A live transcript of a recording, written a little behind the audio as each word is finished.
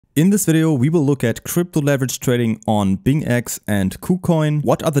In this video, we will look at crypto leverage trading on BingX and KuCoin.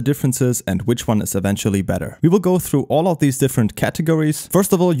 What are the differences and which one is eventually better? We will go through all of these different categories.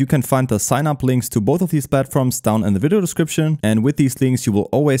 First of all, you can find the sign up links to both of these platforms down in the video description. And with these links, you will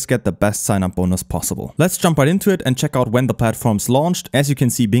always get the best sign up bonus possible. Let's jump right into it and check out when the platforms launched. As you can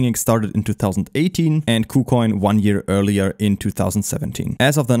see, BingX started in 2018 and KuCoin 1 year earlier in 2017.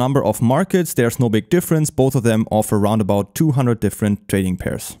 As of the number of markets, there's no big difference. Both of them offer around about 200 different trading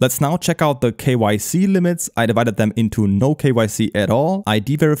pairs. Let's now check out the KYC limits. I divided them into no KYC at all,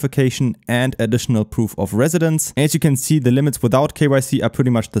 ID verification, and additional proof of residence. As you can see, the limits without KYC are pretty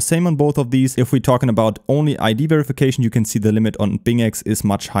much the same on both of these. If we're talking about only ID verification, you can see the limit on BingX is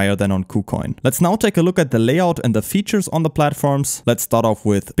much higher than on KuCoin. Let's now take a look at the layout and the features on the platforms. Let's start off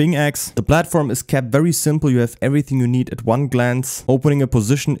with BingX. The platform is kept very simple. You have everything you need at one glance. Opening a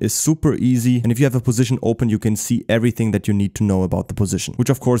position is super easy. And if you have a position open, you can see everything that you need to know about the position, which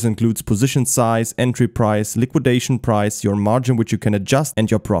of course includes position size, entry price, liquidation price, your margin which you can adjust,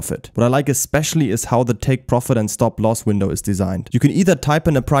 and your profit. What I like especially is how the take profit and stop loss window is designed. You can either type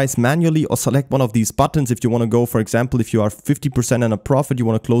in a price manually or select one of these buttons if you want to go, for example, if you are 50% in a profit, you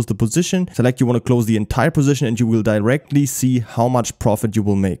want to close the position, select you want to close the entire position and you will directly see how much profit you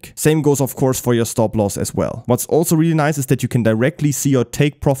will make. Same goes of course for your stop loss as well. What's also really nice is that you can directly see your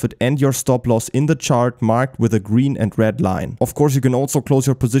take profit and your stop loss in the chart marked with a green and red line. Of course, you can also close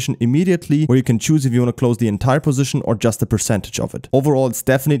your position immediately, where you can choose if you want to close the entire position or just a percentage of it. Overall, it's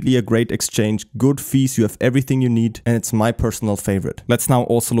definitely a great exchange, good fees, you have everything you need, and it's my personal favorite. Let's now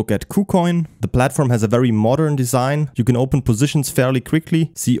also look at KuCoin. The platform has a very modern design. You can open positions fairly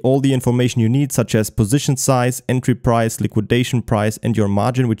quickly, see all the information you need, such as position size, entry price, liquidation price, and your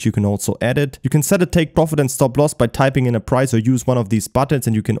margin, which you can also edit. You can set a take profit and stop loss by typing in a price or use one of these buttons,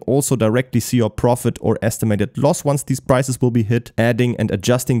 and you can also directly see your profit or estimated loss once these prices will be hit. Adding and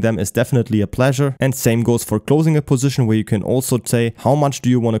adjusting them is definitely a pleasure, and same goes for closing a position, where you can also say how much do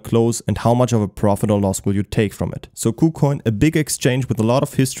you want to close and how much of a profit or loss will you take from it. So KuCoin, a big exchange with a lot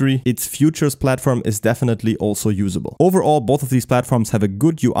of history. Its futures platform is definitely also usable. Overall, both of these platforms have a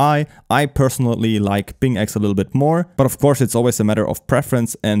good UI. I personally like BingX a little bit more, but of course it's always a matter of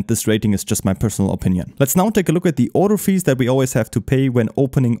preference, and this rating is just my personal opinion. Let's now take a look at the order fees that we always have to pay when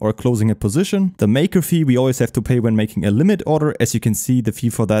opening or closing a position. The maker fee we always have to pay when making a limit order. As you can see, the fee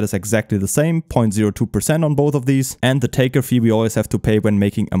for that is exactly the same, 0.02% on both of these. And the taker fee we always have to pay when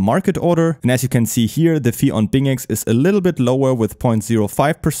making a market order. And as you can see here, the fee on BingX is a little bit lower with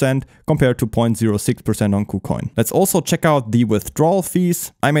 0.05% compared to 0.06% on KuCoin. Let's also check out the withdrawal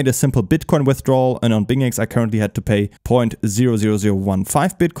fees. I made a simple Bitcoin withdrawal, and on BingX I currently had to pay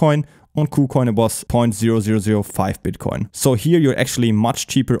 0.00015 Bitcoin. On KuCoin it was 0.0005 Bitcoin. So here you're actually much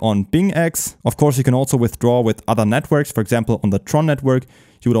cheaper on BingX. Of course, you can also withdraw with other networks. For example, on the Tron network,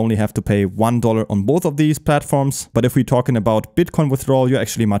 you would only have to pay $1 on both of these platforms. But if we're talking about Bitcoin withdrawal, you're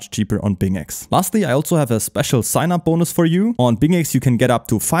actually much cheaper on BingX. Lastly, I also have a special sign-up bonus for you. On BingX, you can get up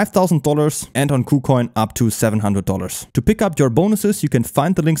to $5,000 and on KuCoin up to $700. To pick up your bonuses, you can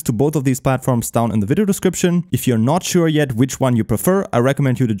find the links to both of these platforms down in the video description. If you're not sure yet which one you prefer, I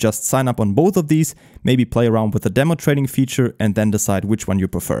recommend you to just sign up on both of these, maybe play around with the demo trading feature and then decide which one you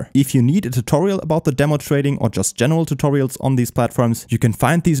prefer. If you need a tutorial about the demo trading or just general tutorials on these platforms, you can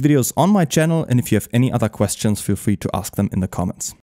find these videos on my channel, and if you have any other questions, feel free to ask them in the comments.